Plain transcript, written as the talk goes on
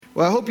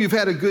Well, I hope you've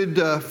had a good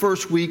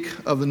first week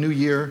of the new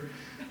year.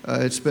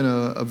 It's been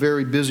a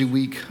very busy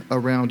week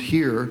around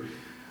here.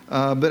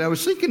 But I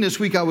was thinking this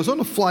week, I was on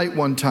a flight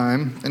one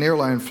time, an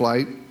airline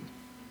flight,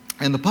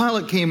 and the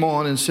pilot came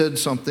on and said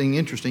something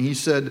interesting. He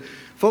said,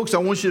 "Folks, I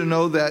want you to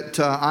know that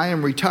I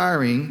am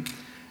retiring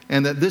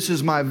and that this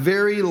is my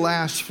very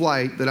last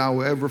flight that I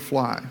will ever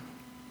fly."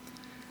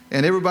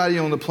 And everybody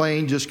on the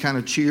plane just kind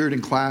of cheered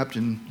and clapped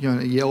and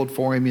yelled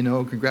for him,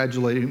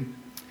 congratulated him.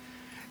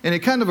 And it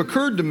kind of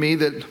occurred to me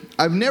that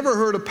I've never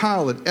heard a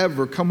pilot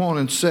ever come on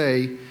and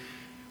say,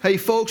 "Hey,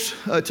 folks,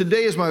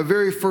 today is my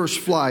very first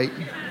flight.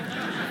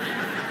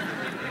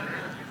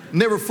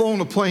 Never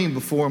flown a plane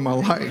before in my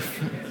life."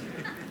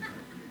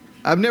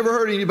 I've never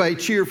heard anybody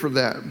cheer for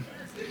that.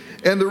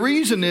 And the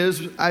reason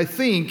is, I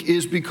think,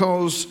 is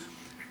because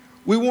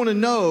we want to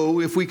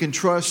know if we can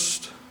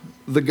trust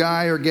the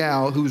guy or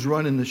gal who's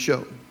running the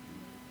show.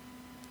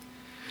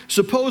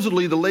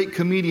 Supposedly, the late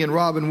comedian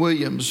Robin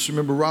Williams,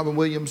 remember Robin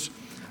Williams?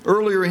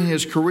 Earlier in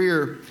his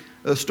career,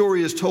 a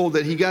story is told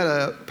that he got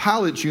a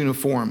pilot's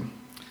uniform.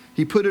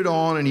 He put it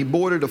on and he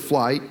boarded a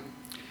flight,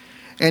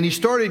 and he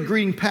started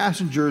greeting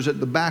passengers at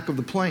the back of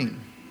the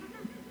plane.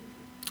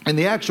 And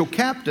the actual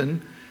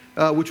captain,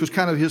 which was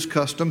kind of his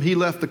custom, he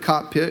left the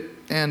cockpit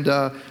and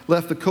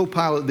left the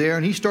co-pilot there,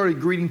 and he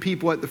started greeting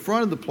people at the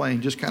front of the plane,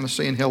 just kind of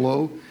saying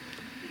hello.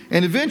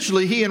 And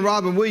eventually, he and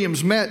Robin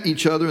Williams met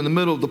each other in the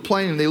middle of the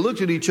plane, and they looked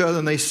at each other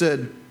and they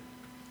said,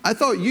 "I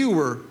thought you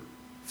were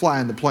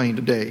flying the plane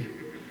today."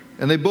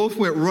 And they both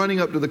went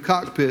running up to the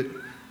cockpit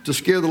to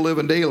scare the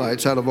living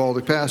daylights out of all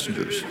the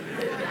passengers.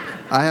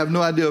 I have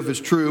no idea if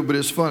it's true, but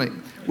it's funny.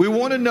 We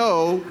want to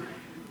know,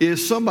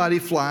 is somebody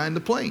flying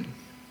the plane?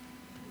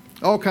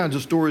 All kinds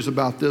of stories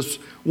about this.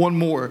 One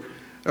more.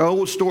 An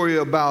old story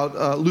about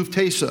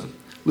Lufthansa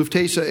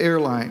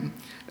airline.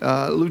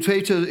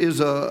 Lufthansa is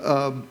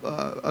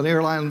an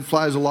airline that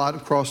flies a lot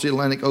across the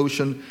Atlantic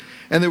Ocean.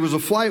 And there was a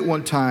flight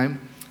one time,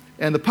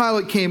 and the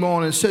pilot came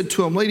on and said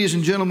to him, "Ladies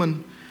and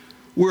gentlemen,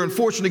 we're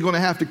unfortunately going to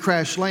have to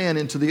crash land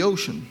into the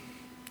ocean.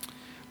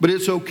 But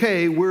it's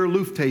okay, we're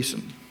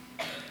Lufthansa.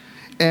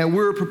 And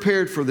we're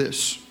prepared for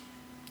this.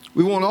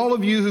 We want all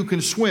of you who can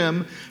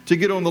swim to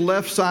get on the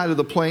left side of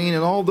the plane,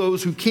 and all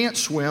those who can't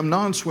swim,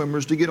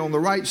 non-swimmers, to get on the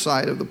right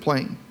side of the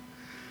plane."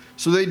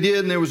 So they did,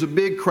 and there was a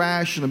big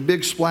crash and a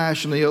big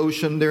splash in the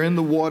ocean. They're in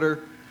the water.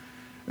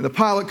 And the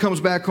pilot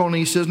comes back on and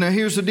he says, "Now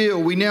here's the deal.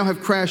 We now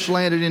have crash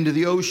landed into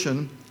the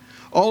ocean.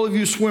 All of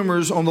you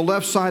swimmers on the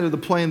left side of the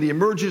plane, the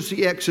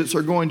emergency exits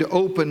are going to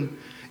open.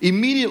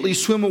 Immediately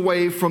swim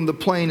away from the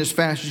plane as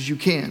fast as you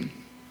can.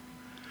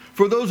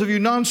 For those of you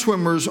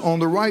non-swimmers on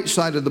the right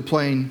side of the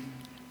plane,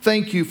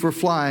 thank you for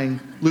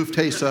flying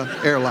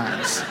Lufthansa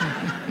Airlines."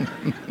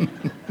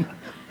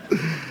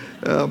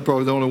 I'm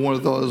probably the only one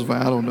who thought it was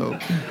fine. I don't know.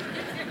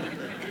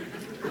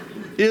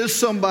 Is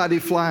somebody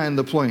flying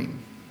the plane?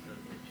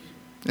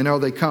 And are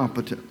they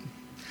competent?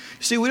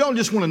 See, we don't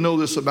just want to know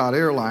this about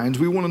airlines.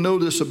 We want to know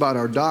this about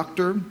our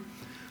doctor,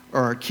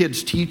 or our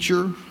kid's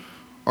teacher,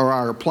 or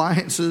our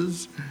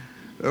appliances,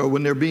 or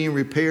when they're being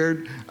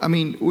repaired. I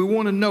mean, we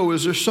want to know,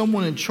 is there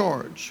someone in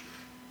charge?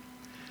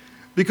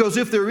 Because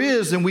if there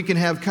is, then we can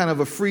have kind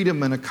of a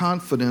freedom and a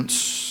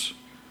confidence.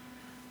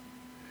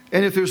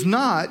 And if there's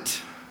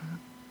not,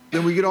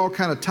 then we get all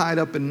kind of tied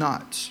up in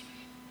knots.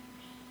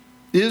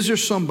 Is there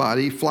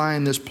somebody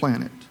flying this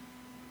planet?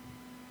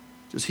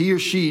 Does he or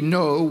she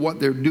know what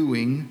they're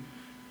doing?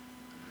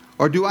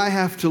 Or do I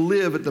have to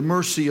live at the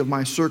mercy of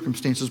my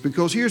circumstances?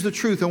 Because here's the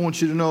truth I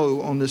want you to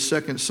know on this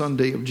second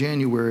Sunday of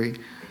January.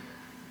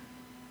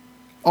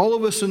 All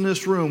of us in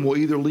this room will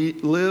either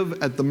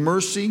live at the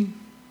mercy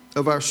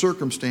of our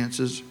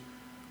circumstances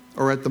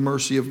or at the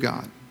mercy of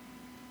God.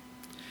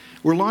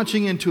 We're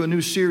launching into a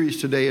new series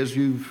today, as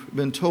you've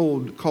been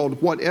told,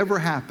 called Whatever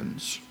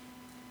Happens.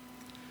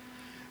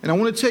 And I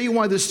want to tell you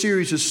why this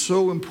series is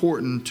so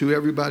important to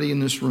everybody in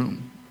this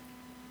room.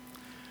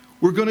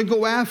 We're going to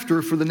go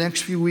after, for the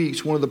next few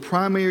weeks, one of the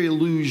primary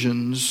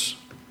illusions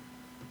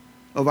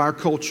of our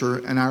culture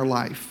and our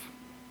life.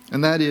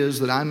 And that is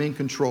that I'm in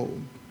control.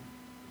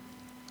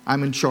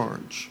 I'm in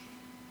charge.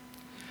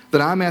 That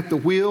I'm at the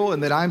wheel,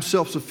 and that I'm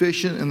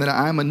self-sufficient, and that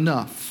I'm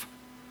enough.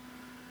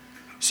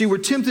 See, we're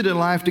tempted in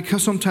life to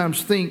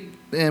sometimes think,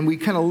 and we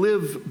kind of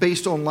live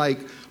based on like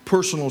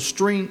personal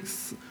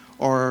strength,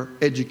 or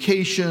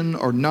education,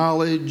 or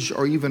knowledge,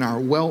 or even our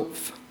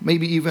wealth,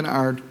 maybe even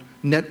our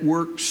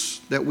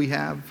networks that we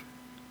have.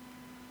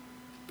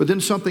 But then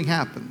something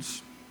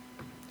happens.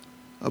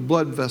 A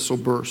blood vessel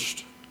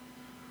bursts,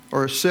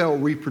 or a cell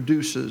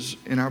reproduces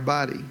in our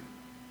body.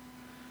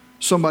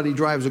 Somebody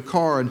drives a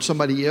car and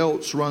somebody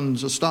else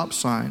runs a stop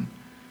sign.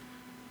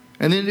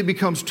 And then it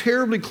becomes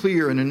terribly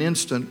clear in an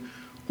instant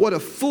what a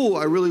fool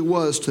I really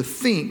was to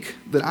think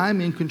that I'm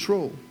in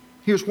control.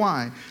 Here's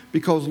why.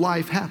 Because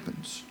life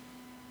happens.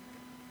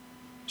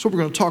 That's what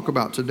we're going to talk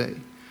about today.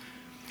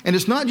 And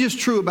it's not just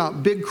true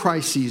about big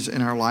crises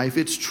in our life.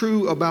 It's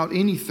true about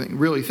anything,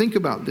 really. Think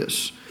about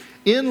this.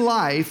 In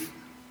life,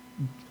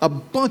 a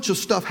bunch of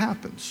stuff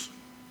happens.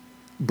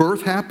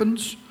 Birth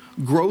happens.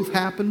 Growth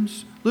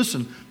happens.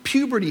 Listen,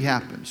 puberty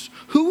happens.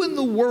 Who in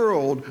the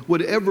world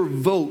would ever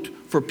vote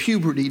for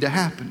puberty to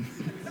happen?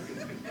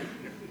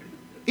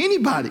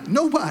 Anybody?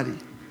 Nobody.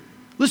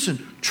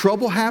 Listen,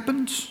 trouble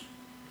happens.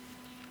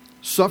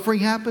 Suffering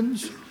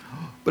happens.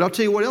 But I'll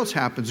tell you what else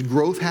happens.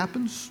 Growth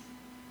happens.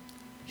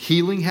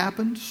 Healing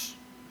happens.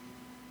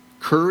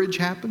 Courage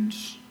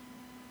happens.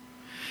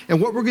 And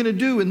what we're going to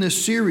do in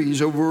this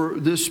series over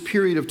this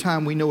period of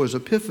time we know as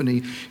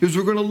Epiphany is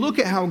we're going to look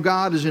at how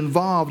God is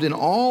involved in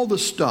all the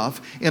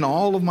stuff in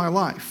all of my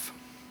life.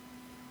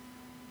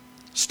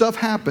 Stuff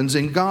happens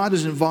and God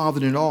is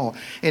involved in it all.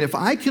 And if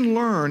I can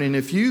learn, and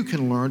if you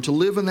can learn to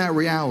live in that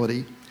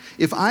reality,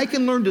 if I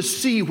can learn to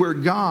see where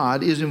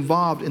God is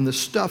involved in the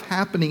stuff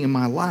happening in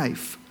my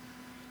life,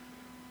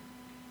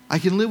 I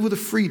can live with a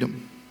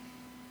freedom.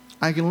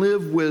 I can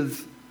live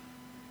with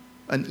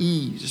an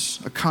ease,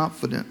 a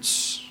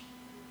confidence,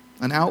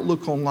 an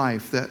outlook on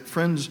life that,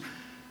 friends,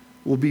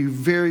 will be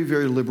very,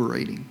 very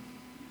liberating.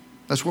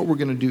 That's what we're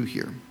going to do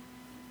here.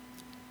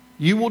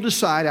 You will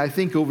decide, I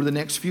think, over the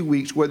next few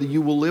weeks whether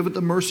you will live at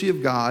the mercy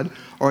of God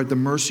or at the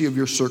mercy of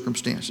your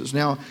circumstances.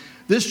 Now,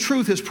 this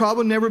truth has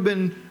probably never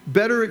been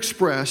better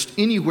expressed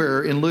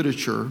anywhere in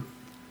literature,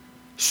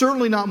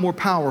 certainly not more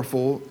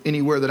powerful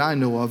anywhere that I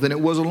know of than it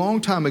was a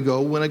long time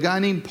ago when a guy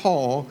named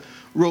Paul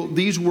wrote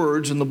these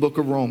words in the book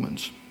of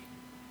Romans.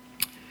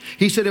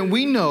 He said, "And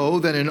we know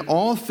that in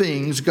all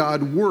things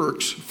God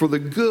works for the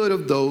good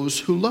of those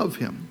who love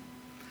him."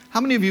 How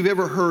many of you have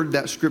ever heard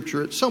that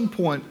scripture at some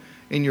point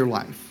in your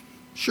life?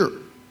 Sure.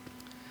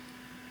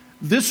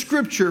 This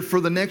scripture for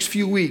the next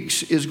few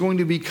weeks is going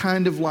to be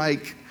kind of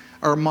like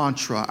our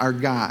mantra, our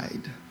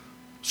guide.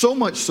 So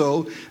much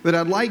so that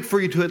I'd like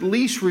for you to at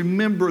least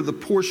remember the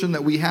portion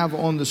that we have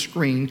on the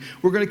screen.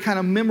 We're going to kind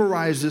of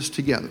memorize this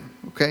together,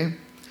 okay?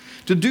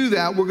 To do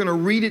that, we're going to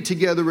read it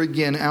together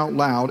again out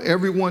loud,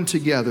 everyone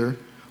together.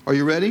 Are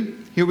you ready?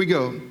 Here we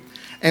go.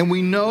 "And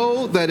we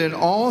know that in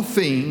all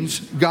things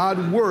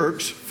God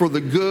works for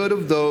the good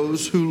of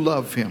those who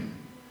love him."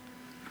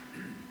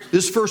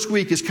 This first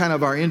week is kind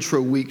of our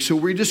intro week, so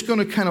we're just going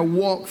to kind of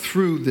walk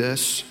through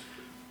this,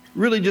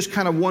 really just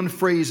kind of one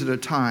phrase at a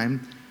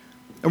time.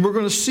 And we're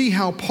going to see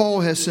how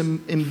Paul has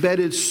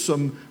embedded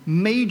some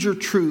major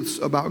truths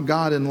about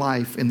God and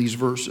life in these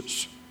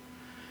verses.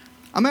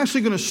 I'm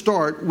actually going to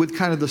start with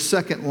kind of the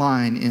second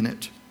line in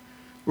it.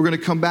 We're going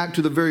to come back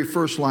to the very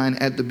first line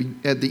at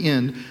the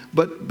end.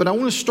 But I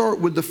want to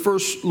start with the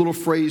first little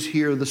phrase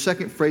here, the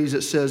second phrase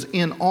that says,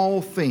 "in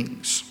all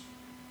things."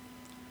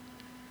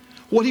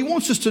 What he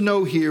wants us to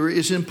know here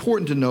is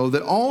important to know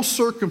that all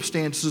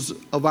circumstances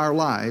of our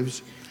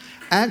lives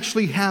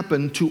actually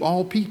happen to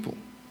all people.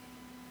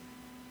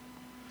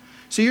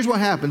 See, here's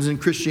what happens in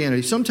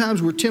Christianity.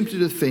 Sometimes we're tempted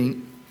to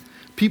think,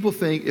 people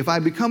think, if I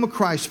become a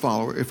Christ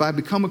follower, if I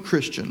become a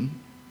Christian,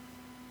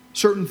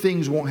 certain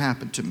things won't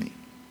happen to me.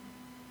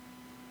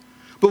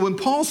 But when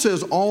Paul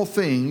says all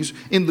things,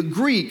 in the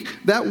Greek,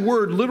 that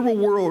word, literal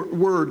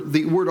word,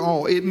 the word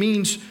all, it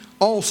means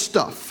all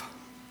stuff,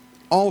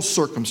 all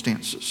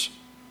circumstances.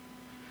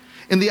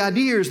 And the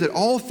idea is that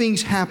all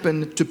things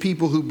happen to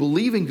people who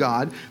believe in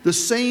God, the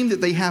same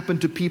that they happen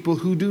to people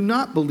who do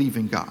not believe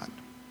in God.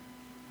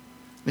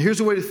 Now, here's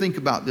a way to think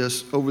about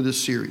this over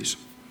this series.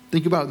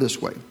 Think about it this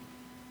way.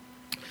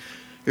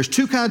 There's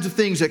two kinds of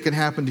things that can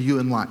happen to you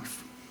in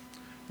life.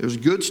 There's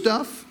good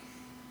stuff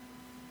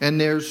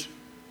and there's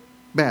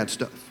bad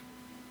stuff.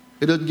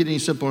 It doesn't get any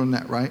simpler than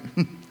that, right?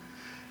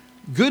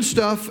 Good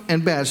stuff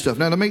and bad stuff.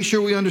 Now, to make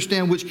sure we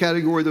understand which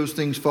category those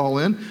things fall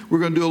in, we're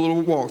going to do a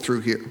little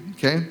walkthrough here,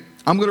 okay?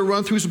 I'm going to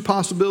run through some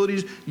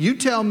possibilities. You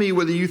tell me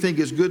whether you think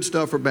it's good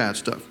stuff or bad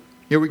stuff.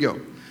 Here we go.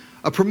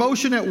 A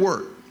promotion at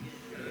work.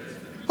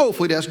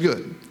 Hopefully that's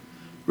good.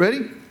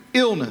 Ready?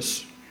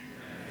 Illness.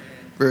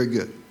 Very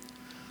good.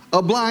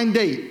 A blind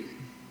date.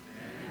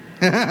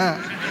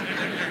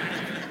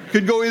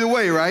 Could go either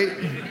way,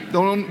 right?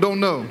 Don't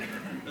know.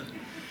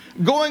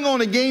 Going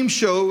on a game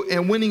show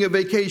and winning a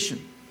vacation.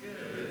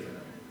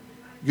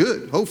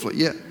 Good, hopefully,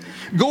 yeah.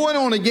 Going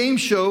on a game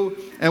show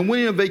and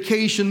winning a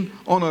vacation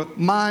on a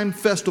mime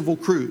festival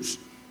cruise.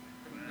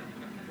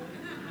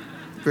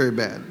 Very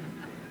bad.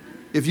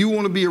 If you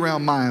want to be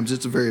around mimes,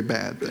 it's a very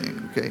bad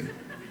thing, okay?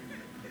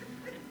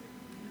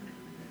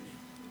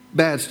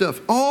 Bad stuff.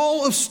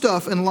 All of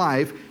stuff in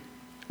life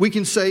we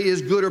can say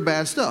is good or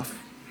bad stuff.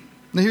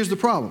 Now here's the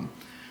problem.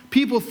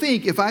 People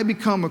think if I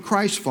become a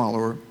Christ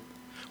follower,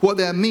 what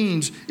that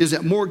means is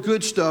that more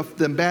good stuff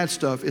than bad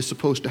stuff is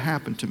supposed to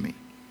happen to me.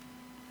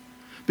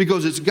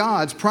 Because it's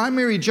God's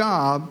primary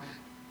job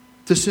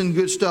to send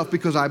good stuff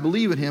because I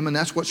believe in him, and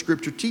that's what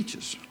Scripture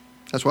teaches.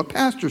 That's what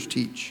pastors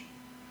teach.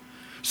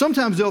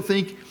 Sometimes they'll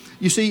think,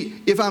 you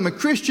see, if I'm a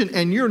Christian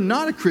and you're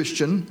not a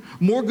Christian,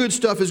 more good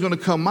stuff is going to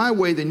come my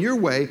way than your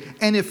way.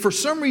 And if for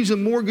some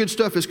reason more good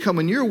stuff is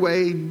coming your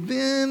way,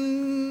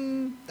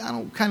 then I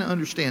don't kind of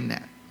understand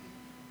that.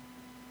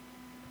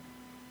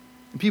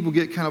 And people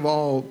get kind of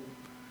all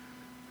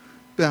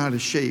bent out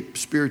of shape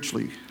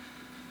spiritually.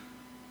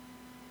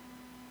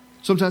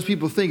 Sometimes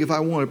people think if I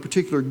want a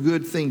particular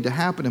good thing to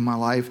happen in my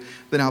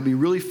life, then I'll be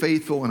really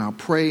faithful and I'll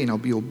pray and I'll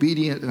be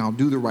obedient and I'll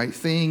do the right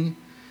thing.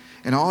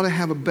 And I ought to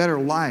have a better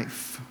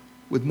life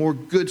with more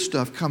good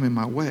stuff coming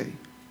my way.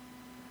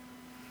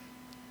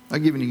 I'll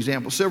give you an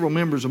example. Several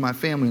members of my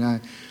family and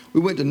I,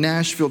 we went to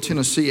Nashville,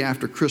 Tennessee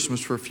after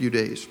Christmas for a few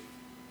days.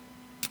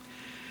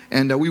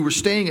 And we were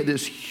staying at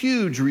this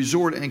huge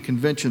resort and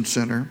convention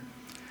center.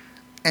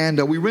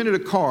 And we rented a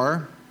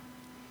car.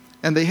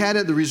 And they had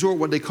at the resort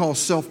what they call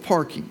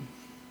self-parking.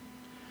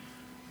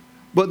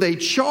 But they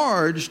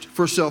charged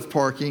for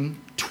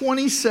self-parking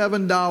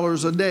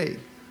 $27 a day.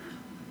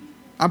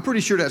 I'm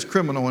pretty sure that's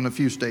criminal in a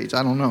few states.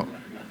 I don't know.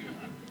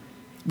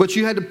 But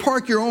you had to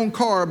park your own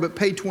car but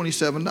pay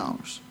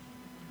 $27.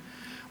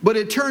 But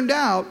it turned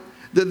out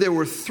that there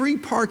were 3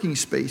 parking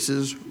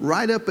spaces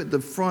right up at the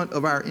front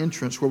of our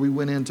entrance where we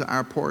went into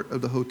our part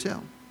of the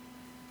hotel.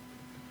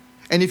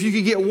 And if you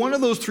could get one of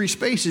those 3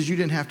 spaces, you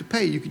didn't have to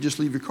pay. You could just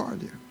leave your car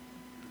there.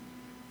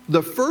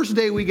 The first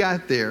day we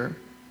got there,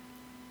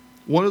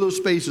 one of those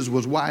spaces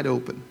was wide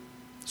open.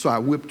 So I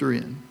whipped her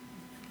in.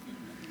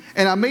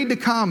 And I made the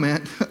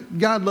comment,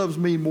 God loves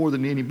me more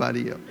than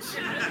anybody else.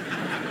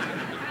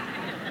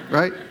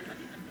 Right?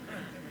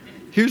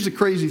 Here's the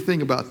crazy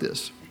thing about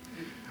this.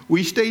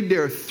 We stayed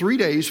there 3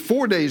 days,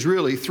 4 days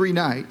really, 3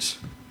 nights.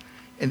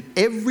 And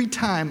every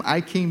time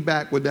I came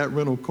back with that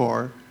rental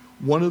car,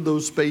 one of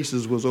those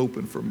spaces was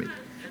open for me.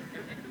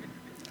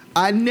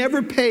 I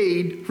never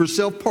paid for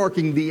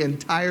self-parking the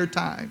entire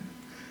time.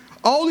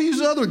 All these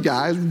other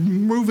guys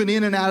moving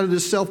in and out of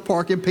this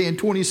self-parking paying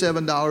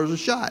 $27 a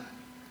shot.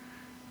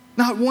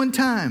 Not one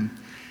time.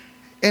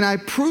 And I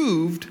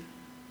proved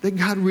that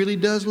God really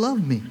does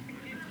love me.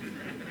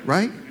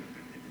 Right?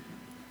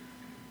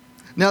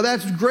 Now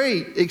that's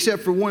great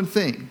except for one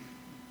thing.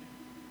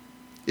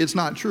 It's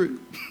not true.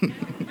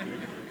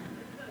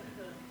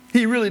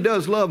 He really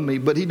does love me,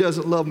 but he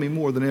doesn't love me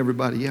more than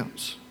everybody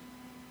else.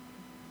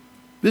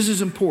 This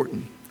is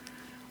important.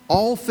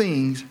 All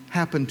things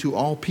happen to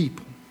all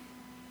people.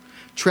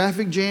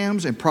 Traffic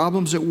jams and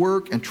problems at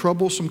work and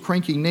troublesome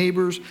cranky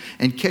neighbors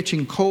and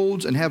catching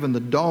colds and having the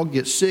dog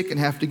get sick and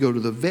have to go to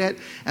the vet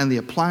and the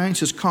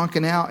appliances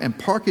conking out and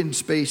parking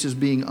spaces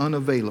being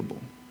unavailable.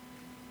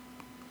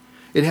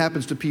 It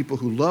happens to people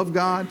who love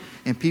God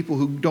and people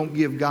who don't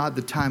give God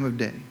the time of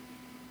day.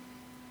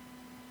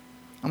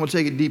 I'm going to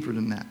take it deeper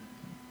than that.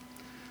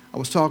 I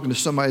was talking to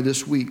somebody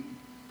this week,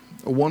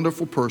 a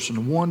wonderful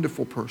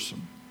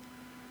person.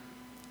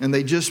 And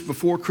they just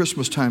before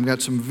Christmas time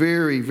got some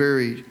very,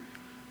 very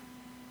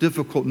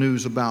difficult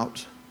news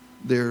about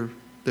their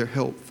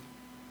health.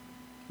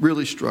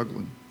 Really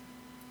struggling.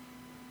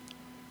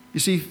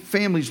 You see,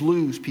 families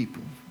lose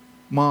people.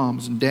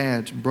 Moms and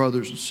dads and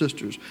brothers and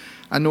sisters.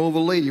 I know of a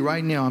lady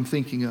right now I'm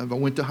thinking of. I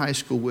went to high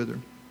school with her.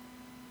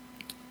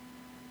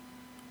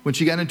 When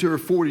she got into her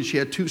 40s, she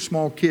had 2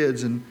 small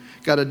kids and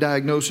got a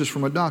diagnosis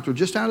from a doctor.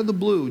 Just out of the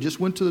blue, just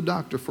went to the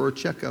doctor for a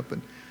checkup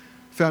and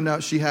found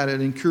out she had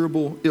an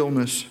incurable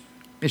illness.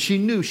 And she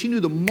knew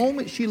the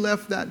moment she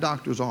left that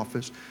doctor's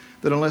office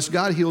that unless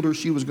God healed her,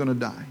 she was going to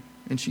die.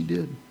 And she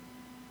did.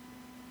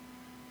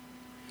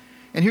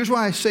 And here's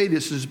why I say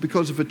this is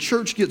because if a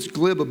church gets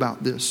glib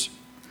about this,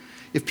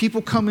 if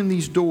people come in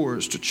these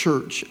doors to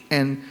church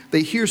and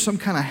they hear some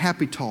kind of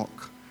happy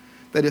talk,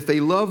 that if they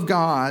love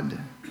God,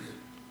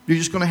 you're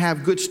just going to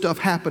have good stuff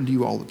happen to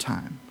you all the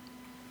time.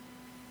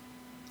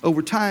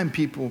 Over time,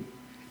 people,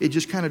 it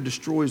just kind of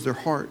destroys their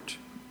heart.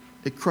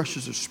 It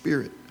crushes their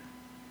spirit.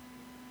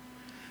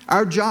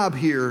 Our job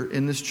here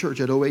in this church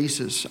at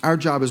Oasis, our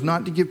job is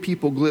not to give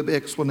people glib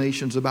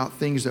explanations about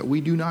things that we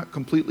do not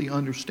completely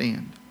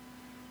understand.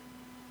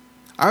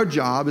 Our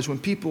job is when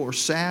people are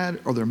sad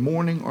or they're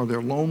mourning or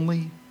they're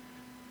lonely,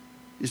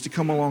 is to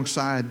come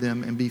alongside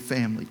them and be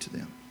family to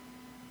them.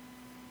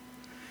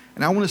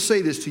 And I want to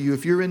say this to you,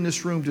 if you're in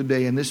this room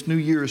today and this new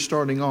year is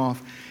starting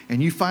off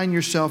and you find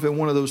yourself in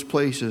one of those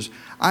places,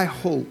 I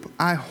hope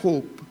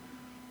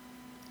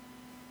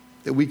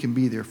that we can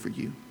be there for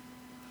you.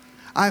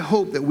 I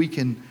hope that we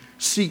can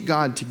seek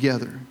God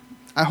together.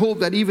 I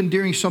hope that even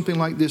during something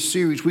like this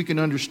series, we can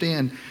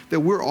understand that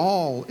we're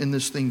all in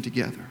this thing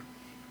together.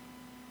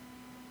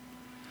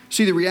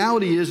 See, the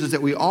reality is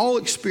that we all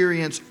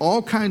experience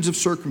all kinds of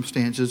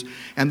circumstances,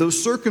 and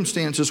those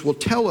circumstances will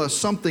tell us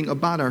something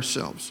about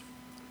ourselves.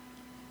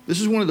 This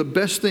is one of the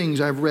best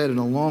things I've read in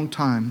a long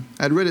time.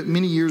 I'd read it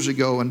many years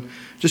ago and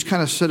just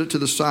kind of set it to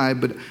the side,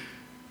 but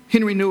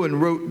Henry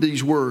Nouwen wrote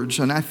these words,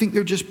 and I think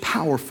they're just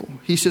powerful.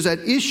 He says, at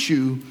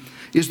issue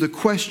is the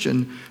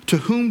question, to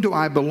whom do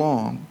I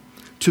belong?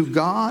 To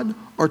God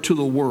or to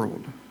the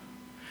world?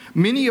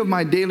 Many of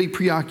my daily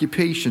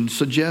preoccupations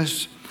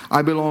suggest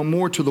I belong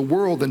more to the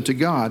world than to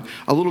God.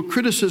 A little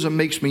criticism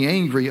makes me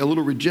angry. A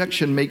little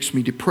rejection makes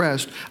me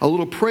depressed. A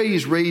little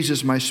praise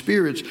raises my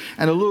spirits.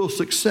 And a little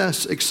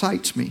success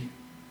excites me.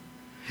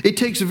 It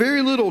takes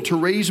very little to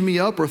raise me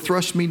up or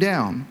thrust me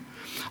down.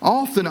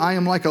 Often I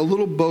am like a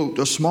little boat,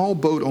 a small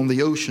boat on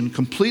the ocean,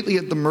 completely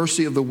at the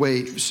mercy of the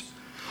waves.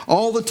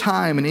 All the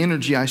time and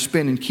energy I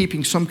spend in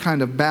keeping some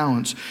kind of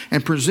balance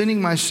and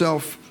preventing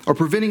myself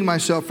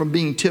from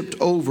being tipped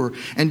over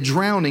and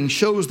drowning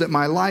shows that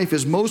my life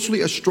is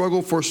mostly a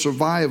struggle for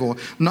survival,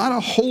 not a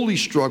holy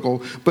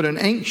struggle, but an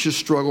anxious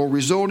struggle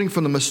resulting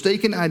from the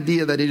mistaken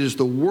idea that it is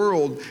the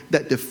world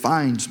that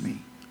defines me.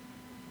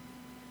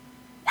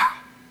 Wow.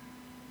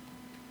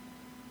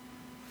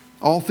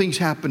 All things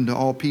happen to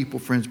all people,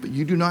 friends, but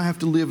you do not have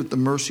to live at the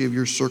mercy of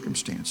your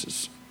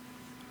circumstances.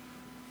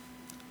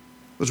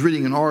 I was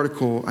reading an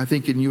article, I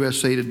think in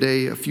USA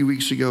Today a few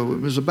weeks ago. It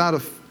was about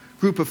a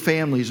group of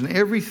families, and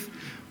every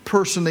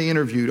person they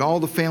interviewed, all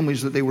the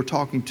families that they were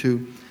talking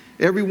to,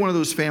 every one of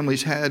those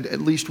families had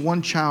at least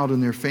one child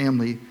in their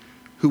family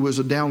who was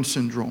a Down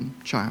syndrome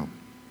child.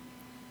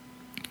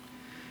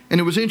 And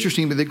it was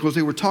interesting because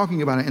they were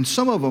talking about it, and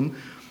some of them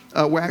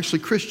were actually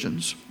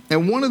Christians.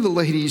 And one of the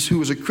ladies who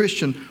was a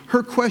Christian,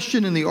 her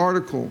question in the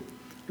article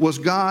was,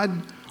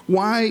 God,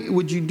 why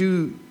would you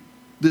do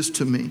this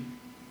to me?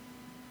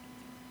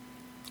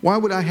 Why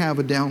would I have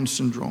a Down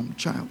syndrome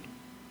child?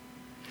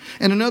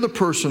 And another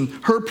person,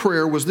 her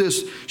prayer was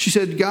this. She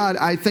said, God,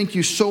 I thank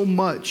you so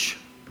much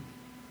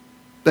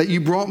that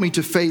you brought me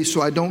to faith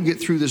so I don't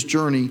get through this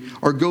journey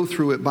or go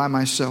through it by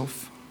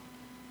myself.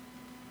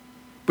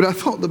 But I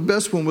thought the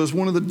best one was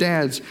one of the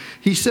dads.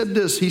 He said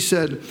this. He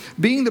said,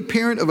 being the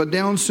parent of a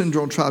Down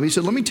syndrome child, he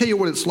said, let me tell you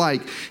what it's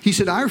like. He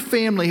said, our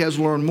family has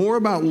learned more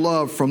about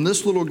love from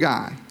this little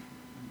guy.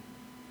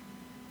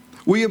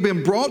 We have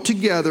been brought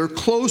together,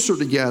 closer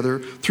together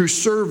through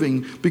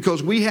serving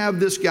because we have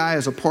this guy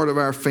as a part of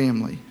our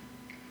family.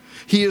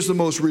 He is the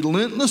most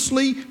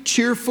relentlessly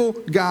cheerful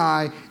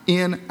guy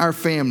in our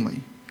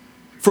family.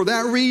 For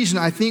that reason,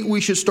 I think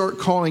we should start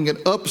calling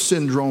it up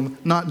syndrome,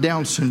 not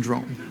Down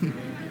syndrome.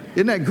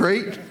 Isn't that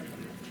great?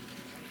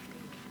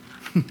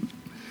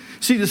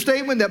 See, the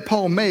statement that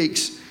Paul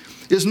makes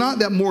is not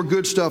that more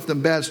good stuff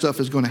than bad stuff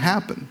is going to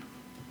happen.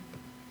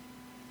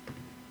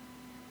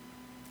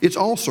 It's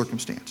all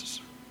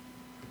circumstances.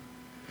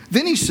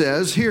 Then he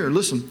says, here,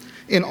 listen,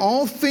 in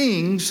all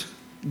things,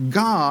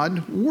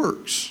 God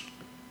works.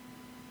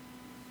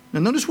 Now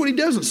notice what he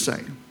doesn't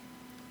say.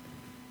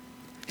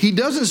 He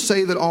doesn't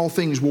say that all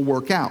things will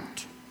work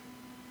out.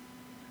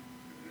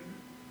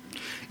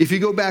 If you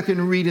go back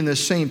and read in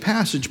this same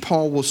passage,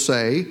 Paul will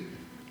say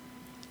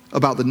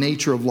about the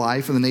nature of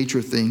life and the nature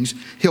of things,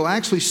 he'll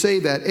actually say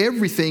that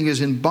everything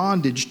is in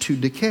bondage to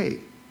decay.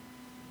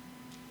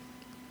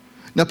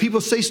 Now,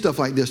 people say stuff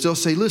like this. They'll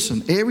say,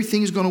 listen,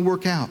 everything's going to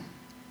work out.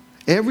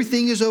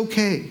 Everything is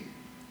okay.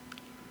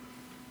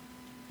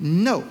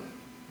 No,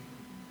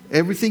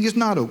 everything is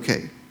not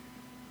okay.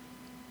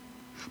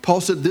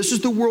 Paul said, this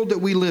is the world that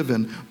we live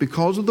in.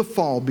 Because of the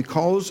fall,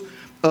 because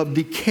of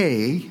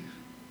decay,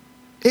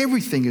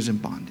 everything is in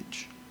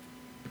bondage.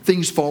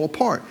 Things fall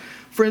apart.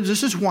 Friends,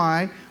 this is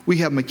why we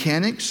have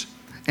mechanics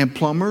and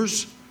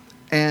plumbers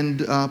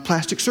and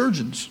plastic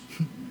surgeons.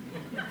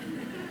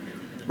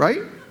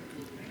 Right?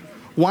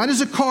 Why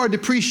does a car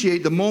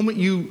depreciate the moment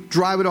you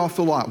drive it off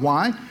the lot?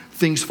 Why?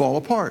 Things fall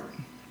apart.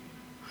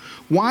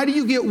 Why do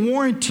you get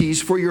warranties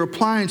for your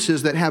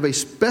appliances that have a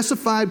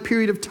specified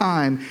period of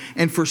time,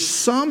 and for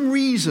some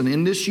reason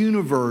in this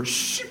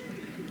universe,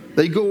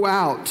 they go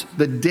out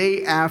the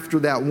day after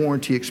that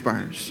warranty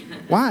expires?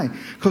 Why?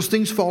 Because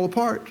things fall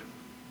apart.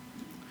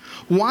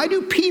 Why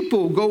do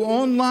people go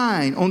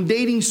online on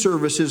dating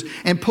services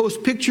and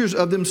post pictures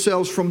of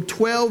themselves from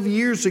 12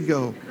 years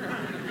ago?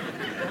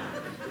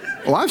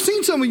 Oh, I've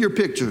seen some of your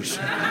pictures.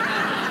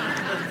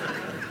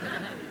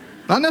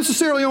 Not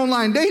necessarily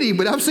online dating,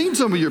 but I've seen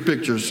some of your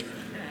pictures.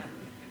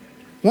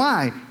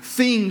 Why?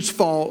 Things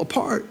fall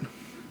apart.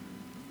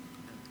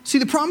 See,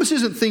 the promise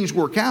isn't things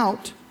work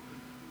out.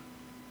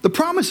 The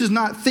promise is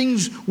not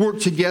things work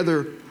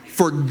together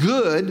for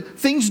good.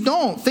 Things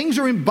don't. Things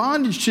are in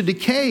bondage to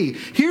decay.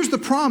 Here's the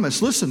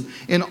promise. Listen,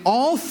 in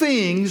all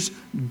things,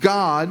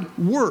 God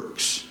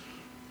works.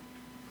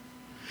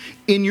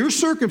 In your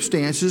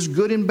circumstances,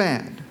 good and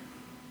bad.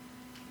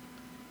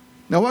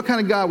 Now, what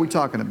kind of God are we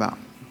talking about?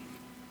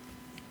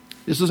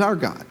 This is our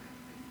God.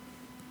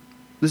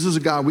 This is a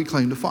God we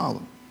claim to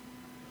follow.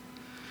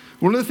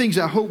 One of the things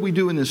I hope we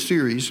do in this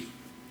series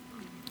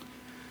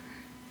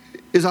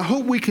is I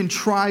hope we can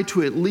try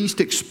to at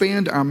least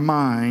expand our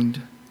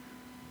mind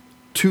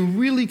to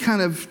really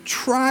kind of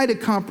try to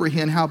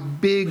comprehend how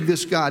big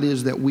this God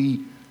is that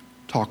we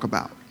talk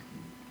about.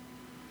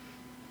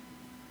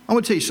 I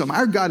want to tell you something.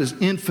 Our God is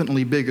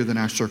infinitely bigger than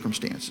our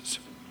circumstances.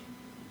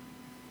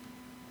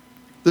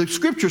 The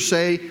scriptures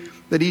say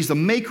that he's the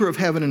maker of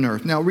heaven and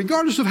earth. Now,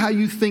 regardless of how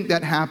you think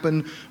that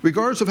happened,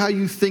 regardless of how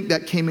you think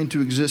that came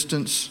into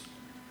existence,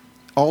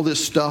 all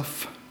this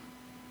stuff,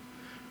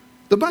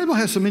 the Bible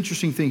has some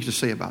interesting things to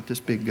say about this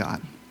big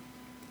God.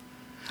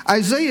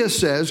 Isaiah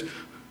says,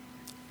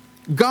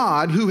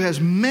 God, who has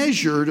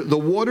measured the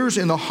waters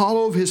in the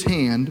hollow of his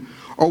hand,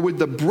 or with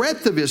the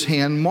breadth of his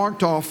hand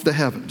marked off the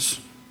heavens.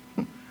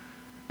 Now,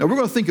 we're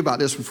going to think about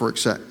this for a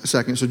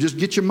second, so just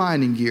get your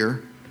mind in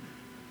gear,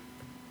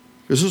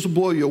 because this will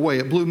blow you away.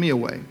 It blew me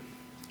away.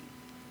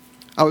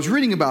 I was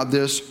reading about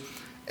this,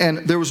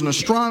 And there was an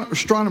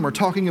astronomer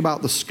talking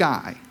about the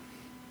sky.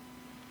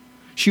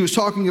 She was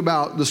talking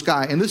about the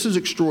sky, and this is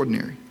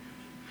extraordinary.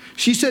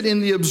 She said, in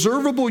the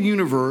observable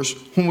universe,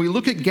 when we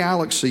look at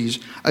galaxies,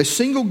 a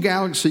single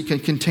galaxy can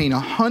contain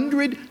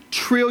 100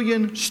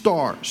 trillion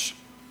stars.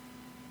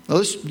 Now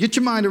let's get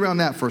your mind around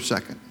that for a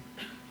second.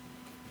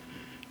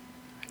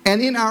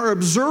 And in our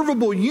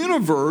observable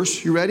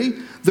universe, you ready?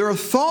 There are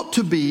thought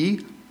to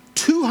be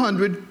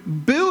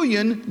 200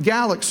 billion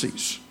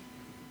galaxies.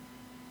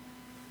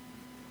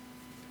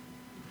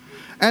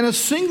 And a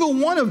single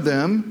one of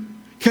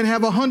them can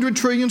have 100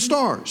 trillion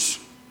stars.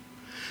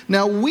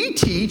 Now, we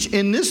teach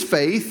in this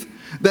faith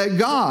that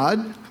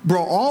God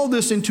brought all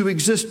this into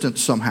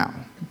existence somehow.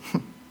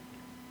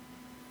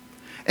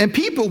 And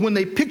people, when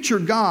they picture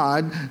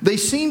God, they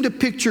seem to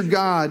picture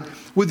God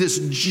with this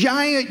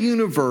giant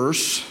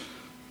universe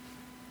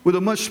with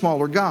a much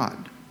smaller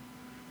God.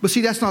 But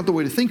see, that's not the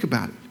way to think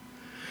about it.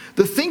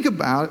 The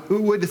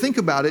way to think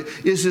about it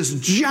is this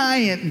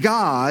giant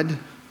God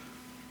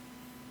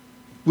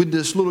with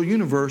this little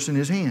universe in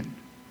his hand.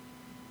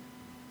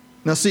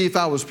 Now see, if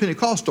I was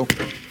Pentecostal,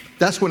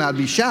 that's when I'd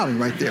be shouting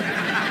right there,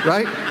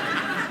 right?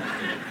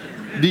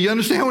 Do you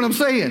understand what I'm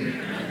saying?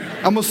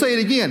 I'm going to say it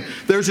again.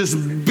 There's this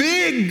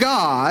big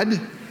God,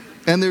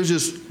 and there's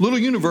this little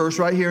universe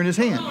right here in his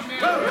hand.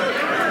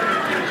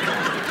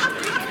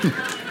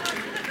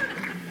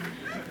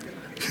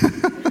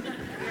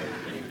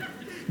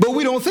 But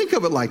we don't think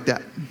of it like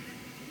that.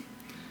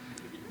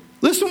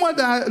 Listen to what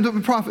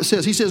the prophet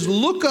says. He says,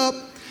 look up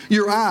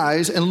your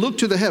eyes and look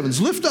to the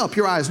heavens. Lift up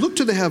your eyes, look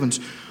to the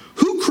heavens.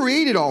 Who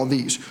created all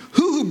these?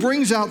 Who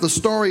brings out the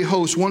starry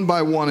host one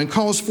by one and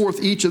calls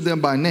forth each of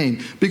them by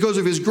name? Because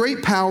of his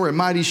great power and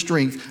mighty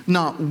strength,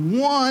 not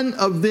one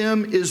of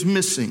them is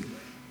missing.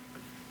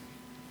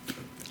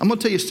 I'm going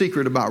to tell you a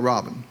secret about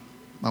Robin,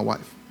 my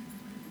wife.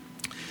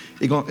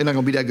 It's not going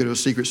to be that good of a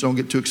secret, so don't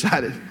get too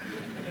excited.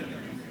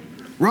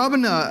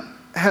 Robin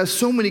has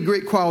so many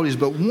great qualities,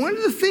 but one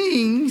of the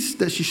things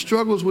that she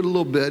struggles with a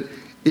little bit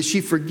is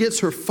she forgets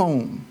her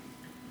phone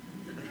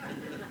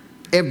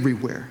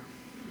everywhere.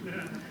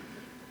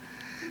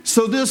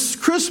 So this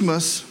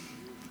Christmas,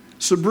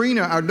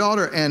 Sabrina, our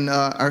daughter, and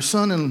our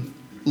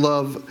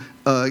son-in-law,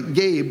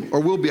 Gabe,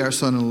 or will be our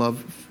son-in-law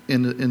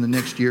in the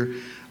next year,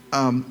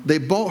 they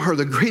bought her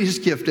the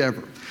greatest gift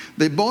ever.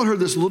 They bought her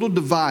this little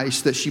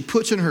device that she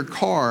puts in her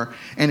car,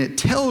 and it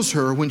tells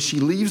her when she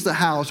leaves the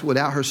house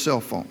without her cell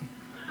phone.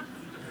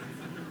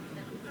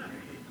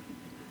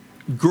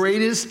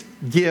 Greatest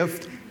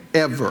gift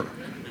ever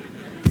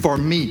for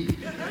me.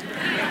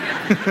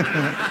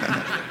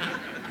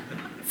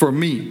 For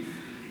me.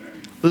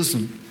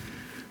 Listen,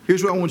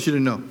 here's what I want you to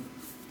know.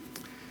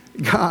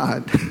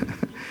 God,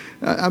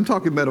 I'm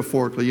talking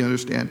metaphorically, you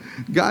understand.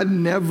 God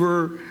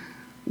never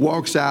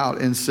walks out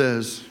and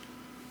says,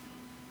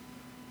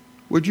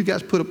 where'd you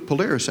guys put a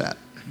Polaris at?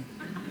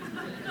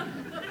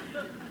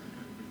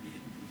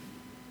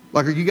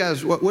 Like, are you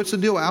guys, what's the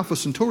deal with Alpha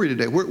Centauri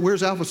today?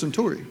 Where's Alpha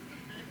Centauri?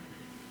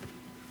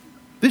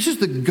 This is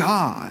the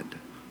God,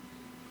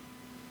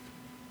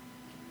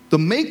 the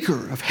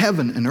maker of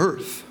heaven and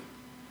earth.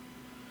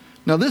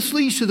 Now this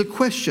leads to the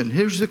question.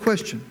 Here's the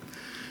question.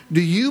 Do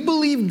you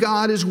believe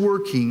God is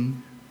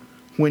working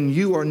when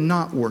you are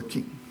not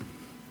working?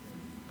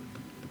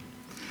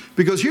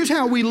 Because here's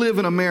how we live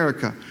in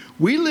America.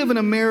 We live in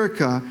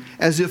America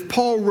as if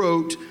Paul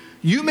wrote,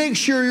 you make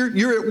sure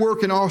you're at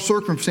work in all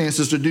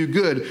circumstances to do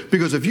good,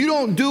 because if you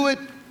don't do it,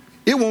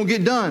 it won't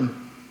get done.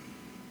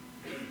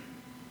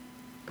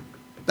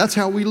 That's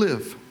how we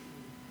live.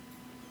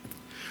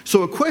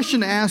 So a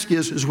question to ask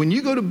is when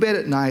you go to bed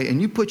at night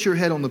and you put your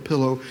head on the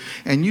pillow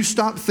and you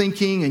stop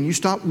thinking and you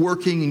stop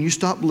working and you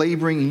stop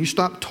laboring and you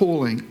stop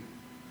toiling,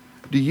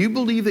 do you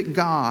believe that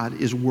God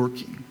is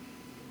working?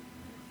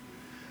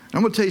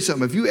 I'm going to tell you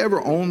something. If you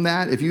ever own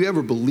that, if you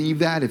ever believe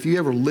that, if you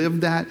ever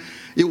live that,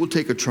 it will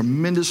take a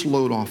tremendous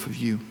load off of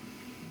you.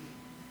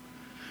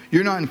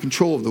 You're not in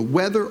control of the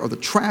weather or the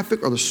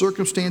traffic or the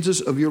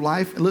circumstances of your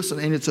life. And listen,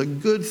 and it's a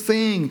good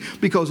thing,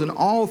 because in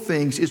all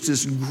things, it's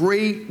this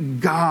great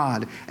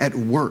God at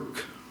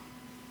work.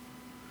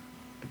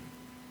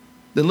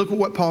 Then look at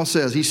what Paul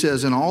says. He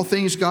says, in all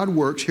things God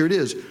works, here it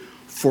is,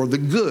 for the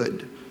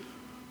good.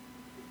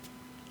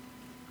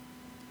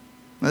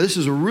 Now, this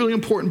is a really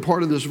important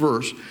part of this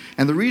verse.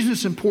 And the reason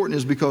it's important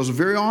is because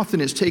very often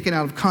it's taken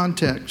out of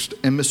context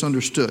and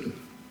misunderstood.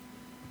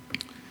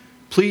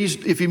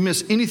 Please, if you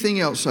miss anything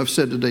else I've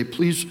said today,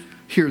 please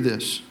hear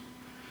this.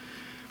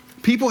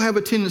 People have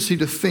a tendency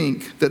to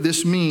think that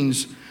this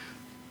means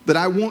that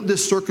I want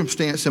this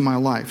circumstance in my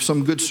life,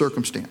 some good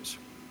circumstance.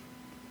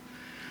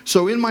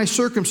 So in my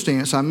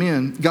circumstance I'm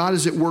in, God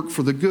is at work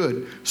for the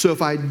good. So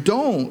if I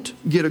don't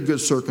get a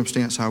good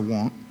circumstance I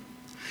want,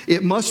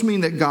 it must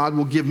mean that God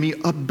will give me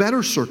a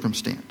better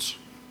circumstance.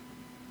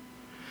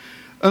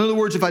 In other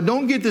words, if I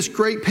don't get this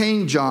great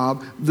paying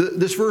job,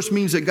 this verse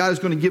means that God is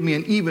going to give me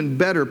an even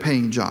better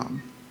paying job.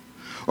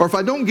 Or if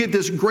I don't get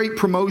this great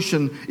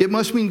promotion, it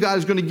must mean God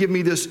is going to give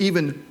me this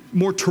even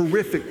more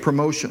terrific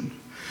promotion.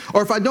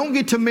 Or if I don't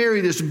get to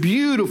marry this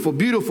beautiful,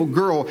 beautiful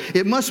girl,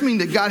 it must mean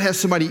that God has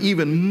somebody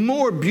even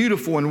more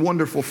beautiful and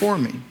wonderful for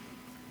me.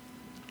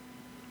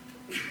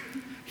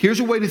 Here's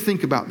a way to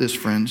think about this,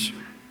 friends.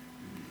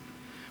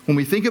 When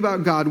we think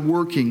about God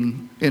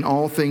working in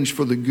all things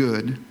for the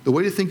good, the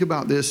way to think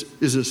about this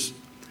is this: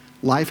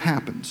 life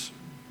happens.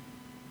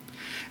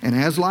 And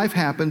as life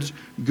happens,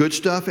 good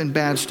stuff and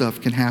bad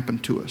stuff can happen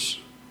to us.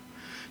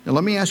 Now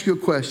let me ask you a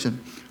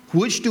question.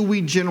 Which do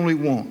we generally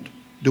want?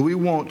 Do we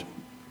want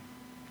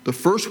the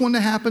first one to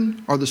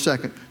happen or the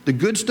second? The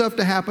good stuff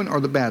to happen or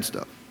the bad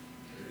stuff?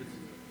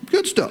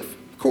 Good stuff,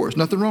 of course.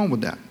 Nothing wrong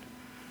with that.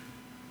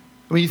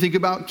 I mean, you think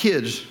about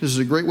kids. This is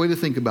a great way to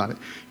think about it.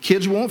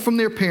 Kids want from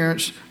their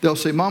parents, they'll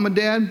say, Mom and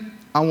Dad,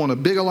 I want a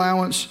big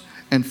allowance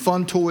and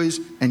fun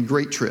toys and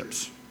great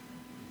trips.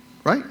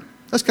 Right?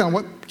 That's kind of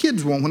what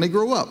kids want when they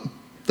grow up.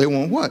 They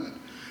want what?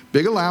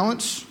 Big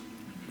allowance,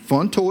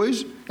 fun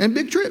toys, and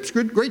big trips,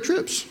 great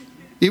trips,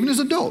 even as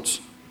adults.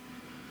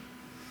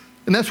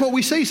 And that's what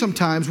we say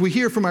sometimes. We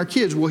hear from our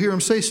kids. We'll hear them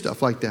say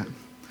stuff like that.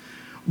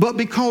 But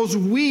because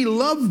we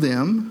love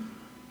them,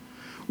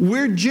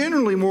 we're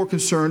generally more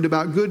concerned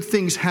about good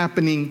things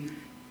happening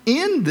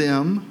in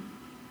them,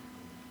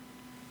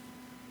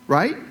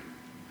 right,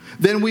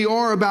 than we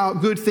are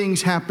about good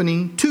things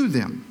happening to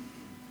them.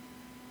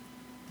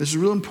 This is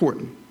real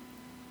important.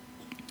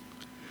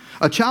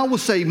 A child will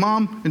say,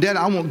 Mom and Dad,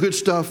 I want good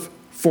stuff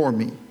for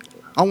me.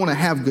 I want to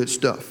have good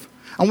stuff.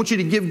 I want you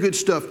to give good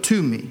stuff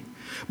to me.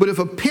 But if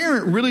a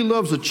parent really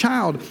loves a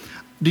child,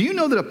 do you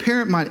know that a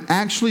parent might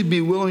actually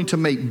be willing to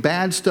make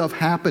bad stuff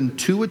happen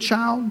to a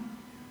child?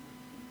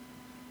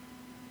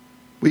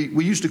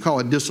 We used to call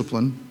it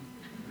discipline.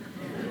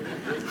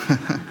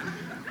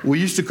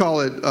 We used to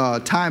call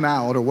it time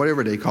out or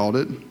whatever they called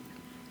it.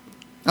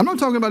 I'm not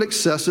talking about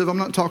excessive. I'm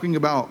not talking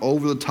about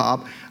over the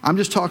top. I'm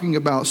just talking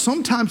about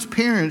sometimes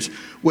parents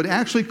would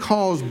actually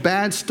cause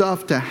bad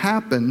stuff to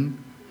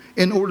happen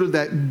in order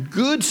that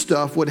good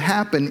stuff would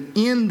happen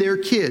in their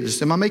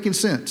kids. Am I making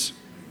sense?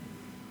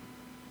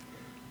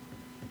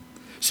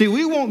 See,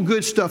 we want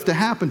good stuff to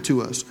happen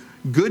to us.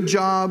 Good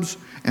jobs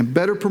and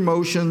better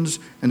promotions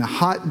and a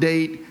hot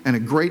date and a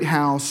great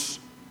house.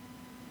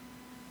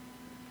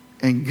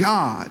 And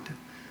God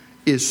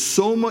is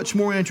so much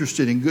more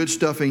interested in good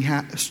stuff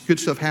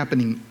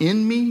happening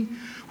in me,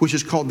 which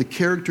is called the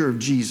character of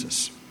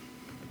Jesus.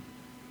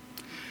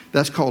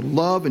 That's called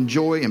love and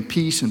joy and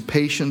peace and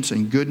patience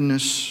and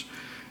goodness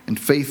and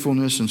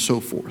faithfulness and so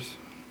forth.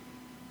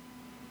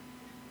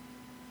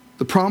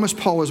 The promise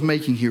Paul is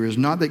making here is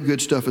not that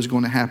good stuff is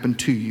going to happen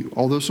to you,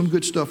 although some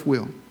good stuff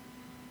will.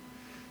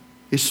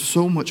 It's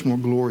so much more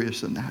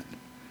glorious than that.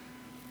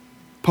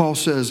 Paul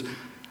says,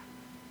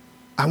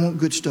 I want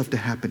good stuff to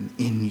happen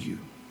in you.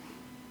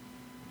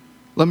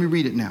 Let me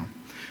read it now.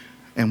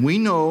 And we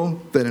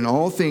know that in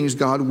all things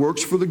God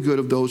works for the good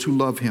of those who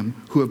love him,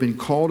 who have been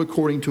called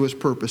according to his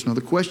purpose. Now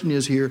the question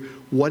is here,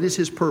 what is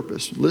his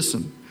purpose?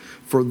 Listen,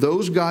 for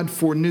those God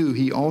foreknew,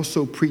 he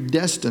also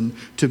predestined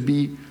to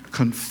be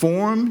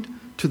conformed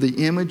to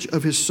the image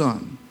of his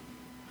Son.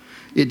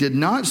 It did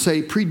not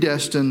say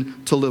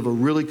predestined to live a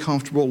really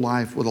comfortable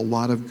life with a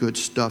lot of good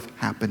stuff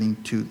happening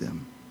to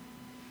them.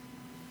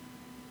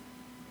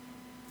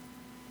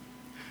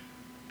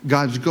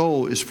 God's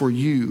goal is for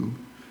you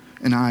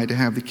and I to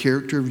have the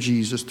character of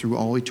Jesus through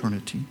all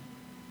eternity.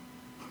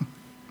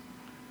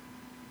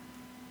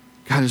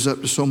 God is up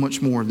to so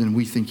much more than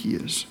we think he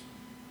is.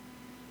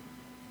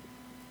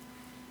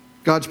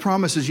 God's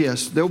promise is,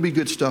 yes, there'll be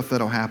good stuff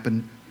that'll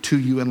happen to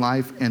you in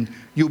life, and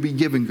you'll be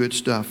given good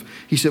stuff.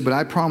 He said, but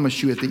I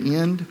promise you at the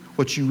end,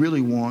 what you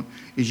really want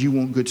is you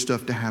want good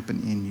stuff to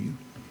happen in you.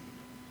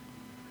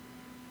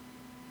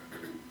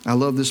 I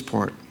love this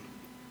part.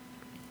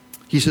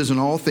 He says, in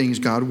all things,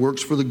 God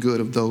works for the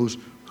good of those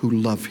who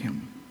love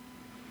him.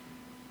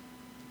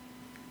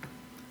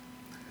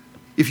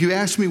 If you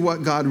ask me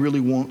what God really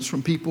wants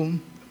from people,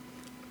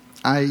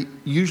 I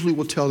usually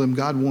will tell them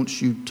God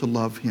wants you to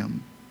love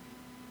him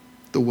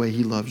the way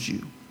he loves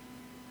you.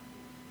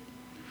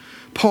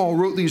 Paul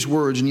wrote these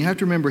words, and you have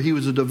to remember he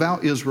was a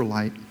devout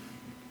Israelite.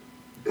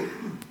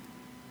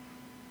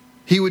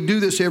 He would do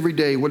this every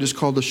day, what is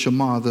called the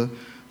Shema, the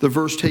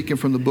verse taken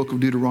from the book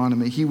of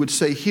Deuteronomy. He would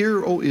say,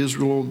 hear, O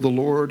Israel, the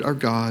Lord our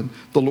God,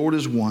 the Lord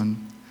is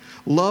one.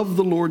 Love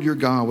the Lord your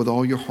God with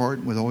all your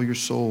heart, with all your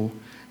soul,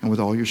 and with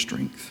all your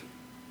strength.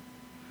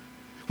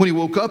 When he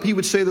woke up, he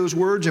would say those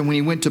words, and when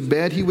he went to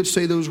bed, he would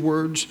say those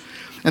words.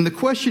 And the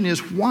question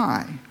is,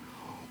 why?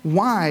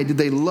 Why did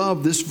they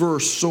love this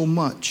verse so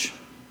much?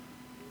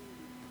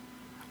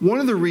 One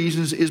of the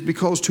reasons is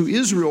because to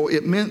Israel,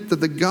 it meant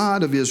that the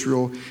God of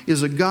Israel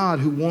is a God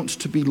who wants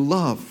to be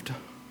loved.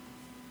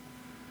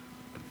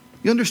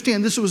 You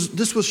understand, this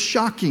was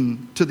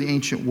shocking to the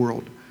ancient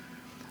world.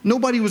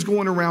 Nobody was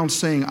going around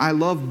saying, I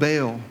love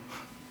Baal.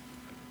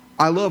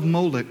 I love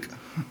Molech.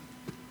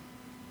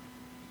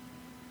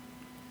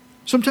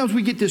 Sometimes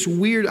we get this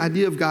weird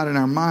idea of God in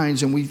our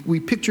minds, and we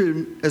picture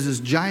him as this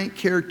giant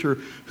character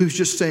who's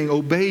just saying,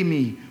 obey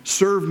me,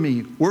 serve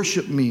me,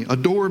 worship me,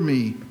 adore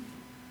me.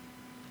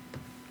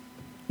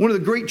 One of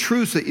the great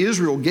truths that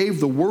Israel gave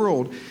the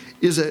world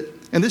is that,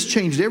 and this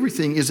changed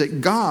everything, is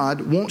that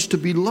God wants to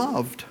be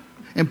loved.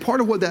 And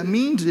part of what that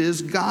means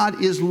is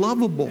God is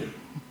lovable.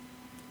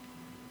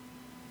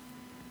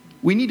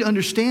 We need to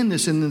understand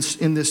this in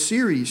this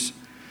series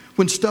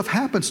when stuff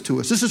happens to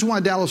us. This is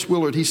why Dallas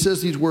Willard, he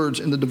says these words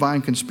in The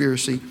Divine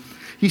Conspiracy.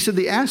 He said,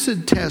 the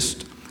acid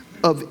test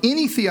of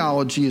any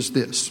theology is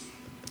this: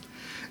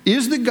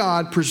 is the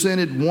God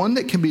presented one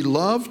that can be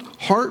loved,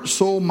 heart,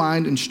 soul,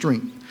 mind, and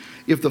strength?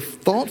 If the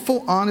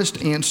thoughtful,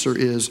 honest answer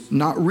is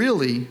not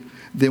really,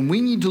 then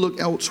we need to look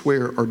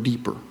elsewhere or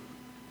deeper.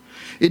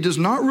 It does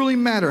not really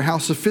matter how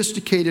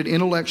sophisticated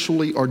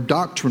intellectually or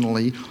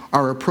doctrinally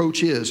our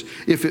approach is.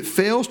 If it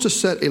fails to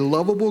set a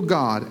lovable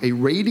God, a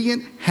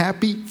radiant,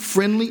 happy,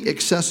 friendly,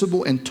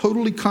 accessible, and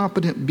totally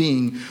competent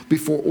being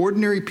before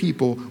ordinary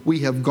people, we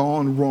have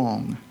gone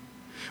wrong.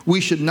 We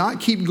should not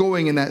keep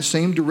going in that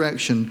same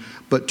direction,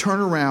 but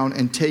turn around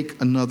and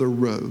take another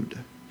road.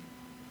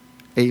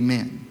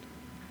 Amen.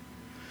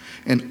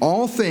 In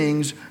all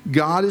things,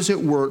 God is at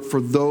work for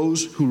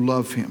those who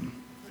love Him.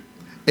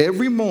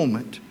 Every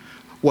moment,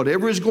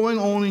 whatever is going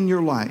on in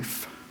your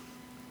life.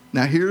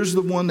 Now here's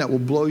the one that will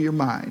blow your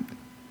mind.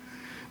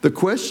 The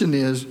question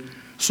is,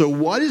 so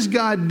what is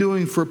God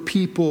doing for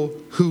people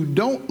who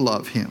don't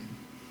love Him?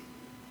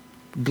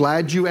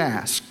 Glad you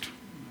asked.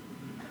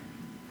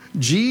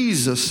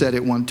 Jesus said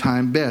it one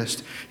time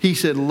best. He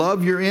said,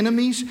 love your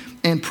enemies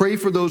and pray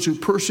for those who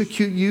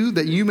persecute you,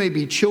 that you may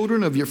be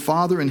children of your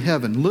Father in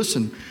heaven.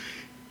 Listen,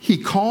 He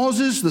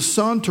causes the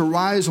sun to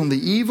rise on the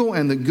evil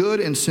and the good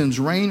and sends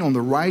rain on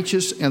the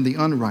righteous and the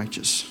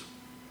unrighteous.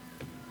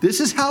 This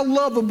is how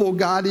lovable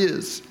God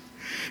is.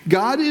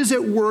 God is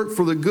at work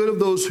for the good of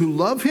those who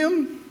love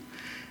Him,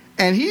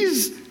 and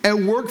He's at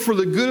work for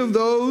the good of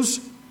those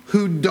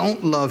who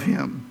don't love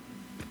Him.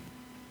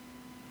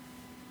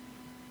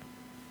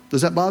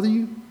 Does that bother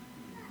you?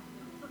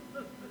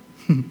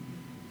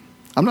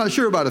 I'm not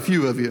sure about a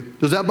few of you.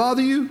 Does that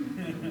bother you?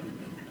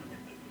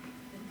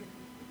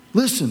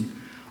 Listen.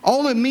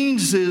 All it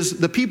means is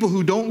the people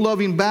who don't love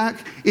Him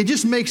back, it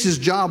just makes His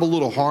job a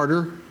little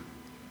harder.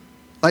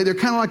 Like they're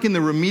kind of like in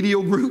the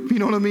remedial group, you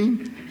know what I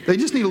mean? They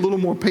just need a little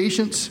more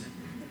patience.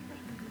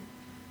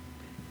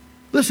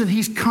 Listen,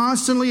 He's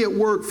constantly at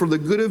work for the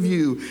good of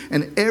you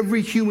and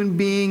every human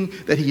being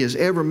that He has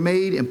ever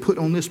made and put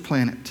on this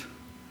planet.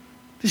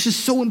 This is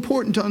so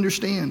important to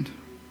understand.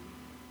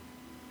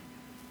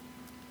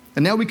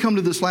 And now we come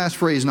to this last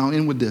phrase, and I'll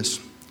end with this.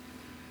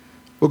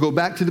 We'll go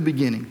back to the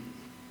beginning.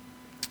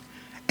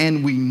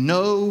 And we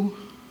know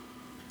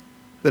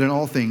that in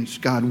all things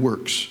God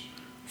works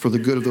for the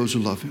good of those who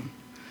love Him.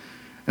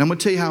 And I'm going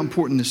to tell you how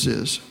important this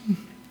is.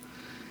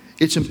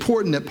 It's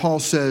important that Paul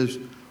says,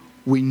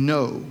 we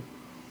know.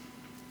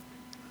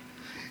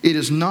 It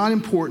is not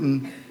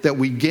important that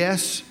we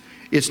guess.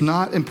 It's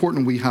not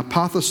important we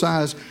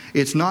hypothesize.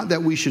 It's not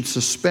that we should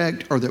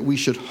suspect or that we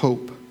should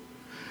hope.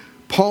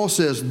 Paul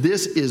says,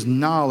 this is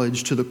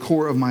knowledge to the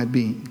core of my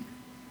being.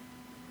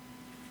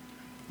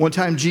 One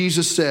time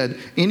Jesus said,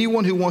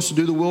 anyone who wants to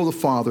do the will of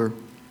the Father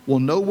will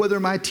know whether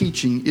my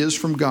teaching is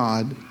from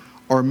God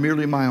or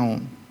merely my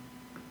own.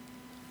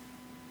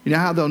 You know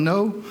how they'll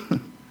know?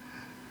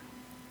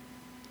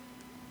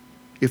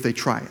 If they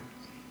try it.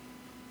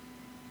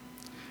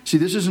 See,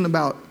 this isn't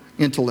about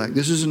intellect.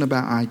 This isn't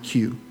about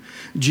IQ.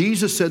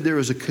 Jesus said there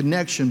is a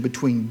connection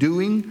between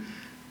doing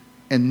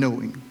and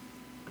knowing.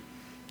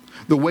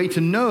 The way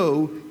to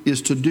know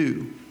is to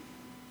do.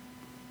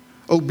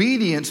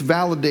 Obedience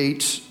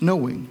validates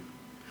knowing.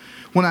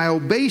 When I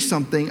obey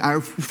something, I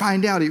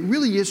find out it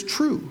really is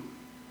true.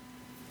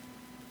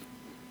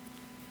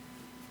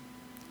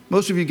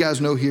 Most of you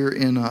guys know here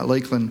in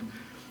Lakeland,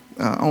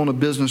 I own a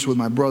business with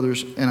my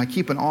brothers, and I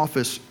keep an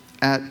office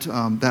at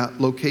that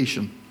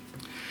location.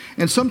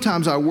 And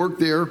sometimes I work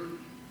there.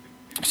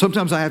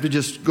 Sometimes I have to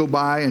just go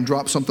by and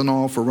drop something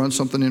off or run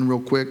something in real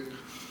quick.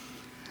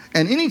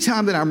 And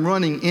anytime that I'm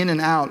running in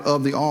and out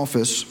of the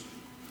office,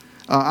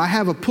 I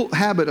have a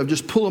habit of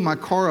just pulling my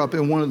car up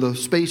in one of the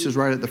spaces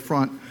right at the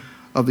front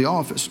of the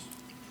office.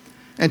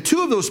 And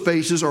two of those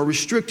spaces are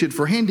restricted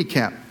for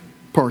handicap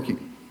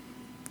parking.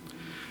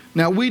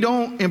 Now, we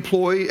don't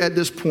employ, at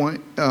this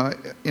point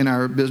in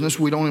our business,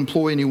 we don't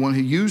employ anyone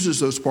who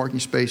uses those parking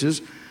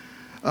spaces.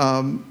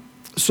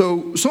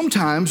 So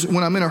sometimes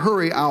when I'm in a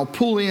hurry, I'll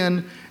pull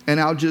in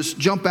and I'll just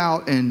jump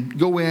out and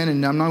go in,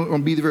 and I'm not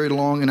going to be there very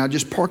long, and I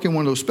just park in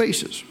one of those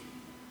spaces.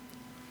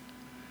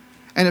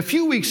 And a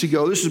few weeks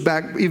ago, this is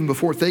back even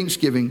before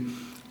Thanksgiving,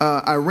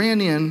 I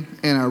ran in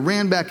and I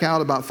ran back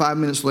out about 5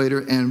 minutes later,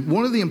 and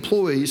one of the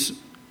employees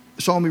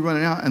saw me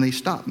running out and they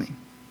stopped me.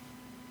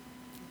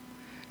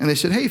 And they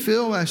said, "Hey,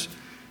 Phil." I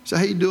said,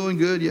 "How you doing?"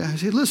 "Good." "Yeah." I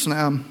said, "Listen,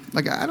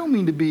 I don't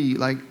mean to be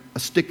like a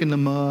stick in the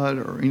mud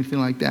or anything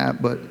like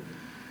that, but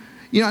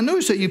I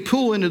noticed that you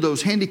pull into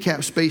those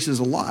handicapped spaces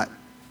a lot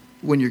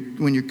when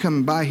you're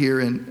coming by here,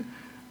 and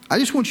I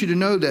just want you to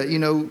know that,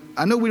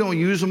 I know we don't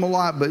use them a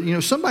lot, but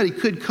somebody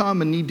could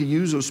come and need to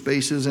use those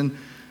spaces, and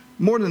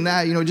More than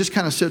that, it just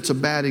kind of sets a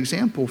bad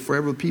example for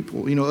other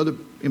people. Other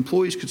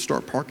employees could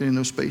start parking in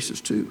those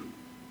spaces too.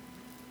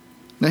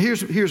 Now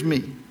here's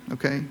me,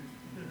 okay?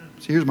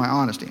 So here's my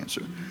honest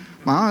answer.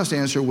 My honest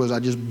answer was I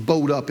just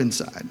bowed up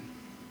inside,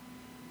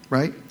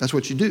 right? That's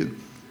what you do.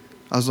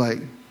 I was like,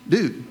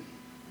 dude,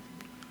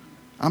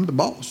 I'm the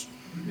boss.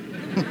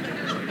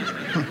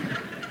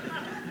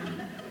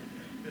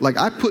 Like,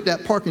 I put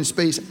that parking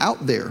space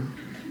out there.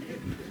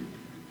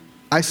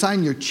 I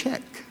signed your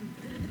check.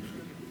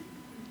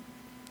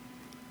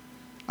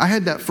 I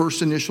had that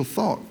first initial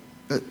thought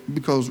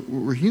because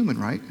we're human,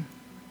 right?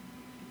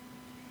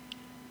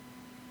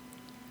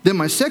 Then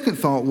my second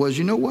thought was,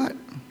 you know what?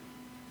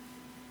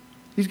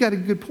 He's got a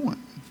good point.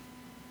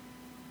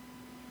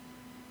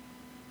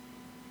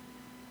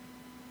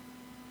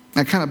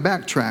 I kind of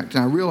backtracked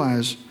and I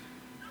realized,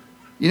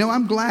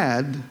 I'm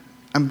glad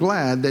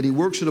that he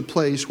works at a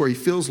place where he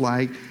feels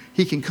like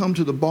he can come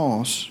to the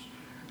boss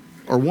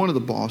or one of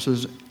the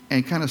bosses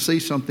and kind of say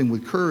something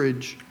with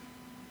courage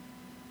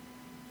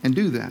and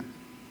do that.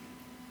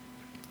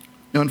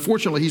 Now,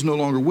 unfortunately, he's no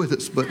longer with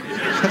us, but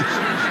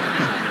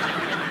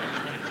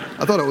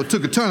I thought it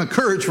took a ton of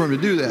courage for him to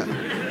do that.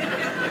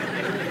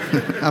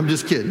 I'm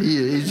just kidding.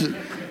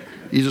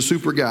 He's a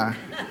super guy.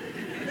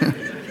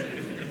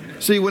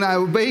 See, when I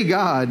obey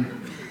God,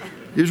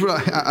 here's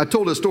what I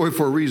told this story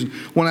for a reason.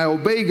 When I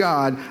obey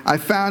God, I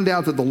found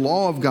out that the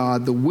law of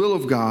God, the will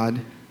of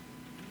God,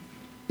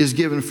 is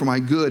given for my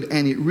good,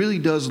 and it really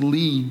does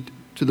lead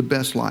to the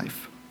best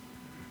life.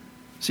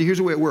 See, here's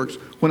the way it works.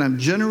 When I'm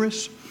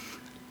generous,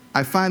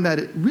 I find that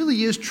it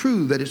really is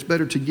true that it's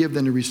better to give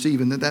than to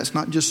receive, and that's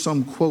not just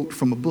some quote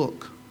from a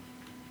book.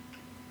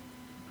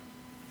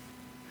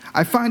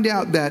 I find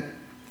out that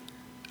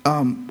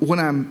when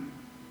I'm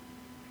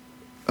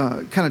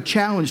kind of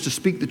challenged to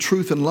speak the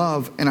truth in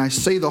love, and I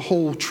say the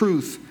whole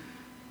truth,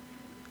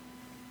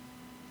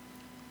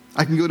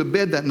 I can go to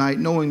bed that night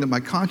knowing that my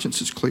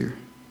conscience is clear.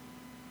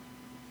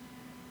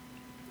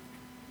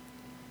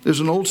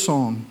 There's an old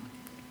song.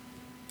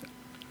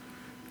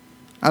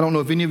 I don't know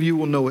if any of you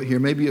will know it here,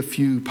 maybe a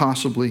few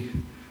possibly.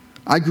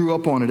 I grew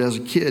up on it as a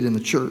kid in the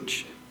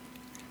church.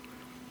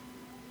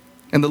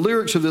 And the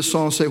lyrics of this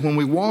song say, when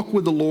we walk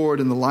with the Lord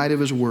in the light of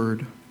his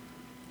word,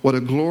 what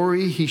a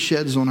glory he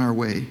sheds on our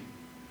way.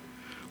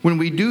 When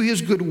we do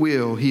his good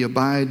will, he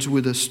abides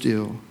with us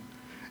still,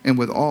 and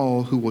with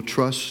all who will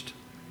trust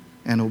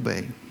and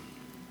obey.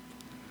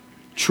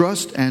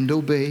 Trust and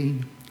obey,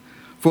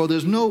 for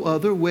there's no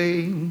other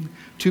way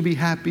to be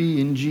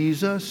happy in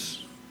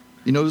Jesus.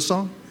 You know the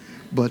song?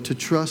 But to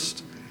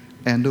trust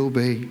and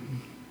obey.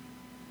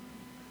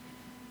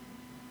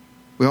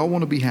 We all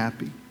want to be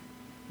happy.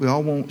 We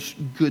all want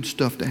good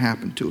stuff to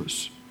happen to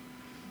us.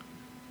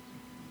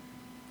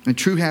 And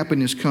true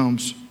happiness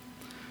comes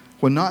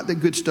when not that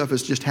good stuff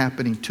is just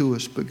happening to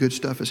us, but good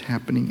stuff is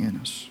happening in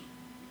us.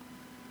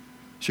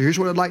 So here's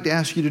what I'd like to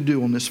ask you to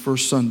do on this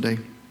first Sunday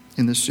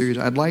in this series.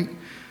 I'd like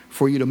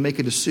for you to make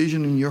a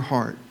decision in your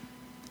heart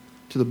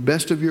to the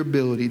best of your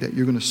ability that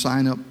you're going to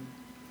sign up,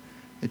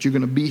 that you're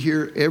going to be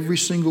here every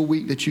single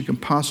week that you can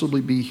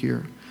possibly be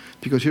here.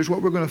 Because here's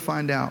what we're going to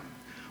find out.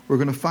 We're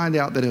going to find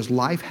out that as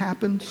life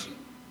happens,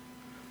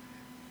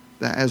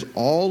 that as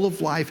all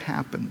of life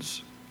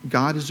happens,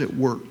 God is at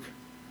work.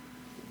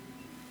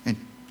 And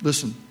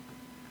listen,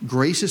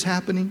 grace is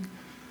happening,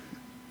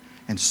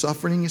 and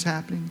suffering is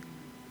happening,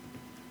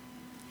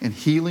 and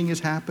healing is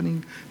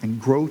happening, and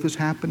growth is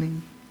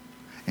happening,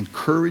 and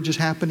courage is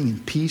happening,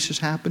 and peace is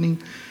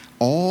happening.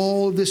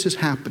 All of this is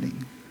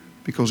happening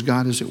because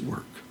God is at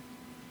work.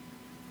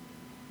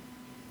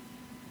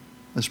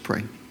 Let's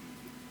pray.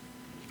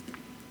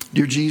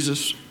 Dear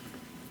Jesus,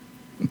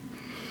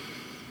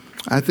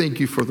 I thank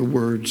you for the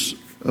words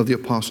of the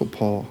Apostle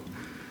Paul.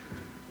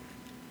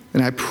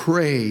 And I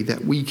pray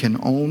that we can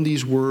own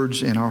these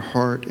words in our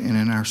heart and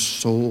in our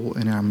soul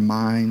and our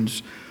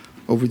minds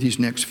over these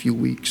next few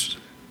weeks.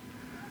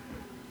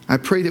 I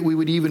pray that we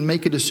would even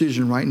make a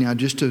decision right now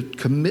just to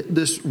commit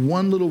this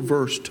one little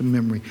verse to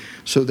memory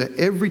so that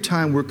every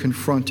time we're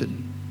confronted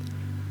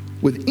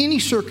with any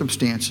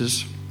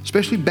circumstances,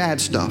 especially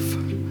bad stuff,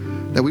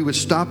 that we would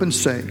stop and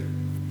say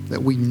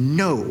that we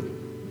know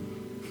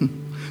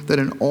that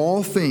in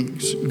all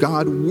things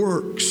God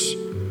works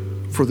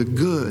for the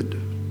good,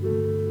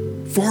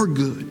 for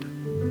good,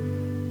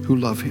 who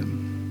love him.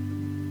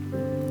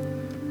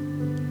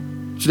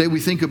 Today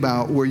we think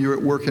about where you're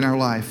at work in our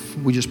life.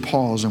 We just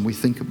pause and we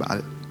think about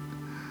it.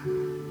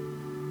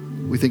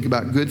 We think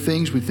about good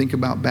things. We think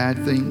about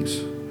bad things.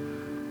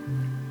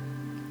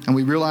 And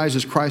we realize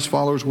as Christ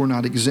followers, we're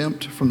not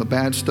exempt from the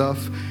bad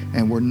stuff,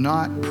 and we're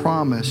not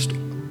promised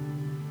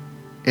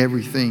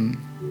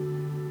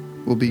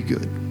everything will be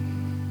good.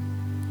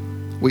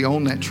 We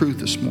own that truth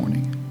this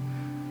morning.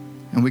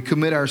 And we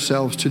commit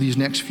ourselves to these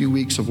next few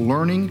weeks of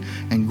learning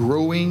and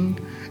growing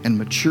and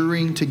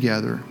maturing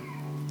together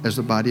as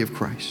the body of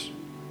Christ.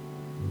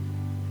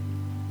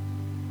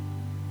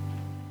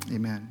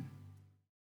 Amen.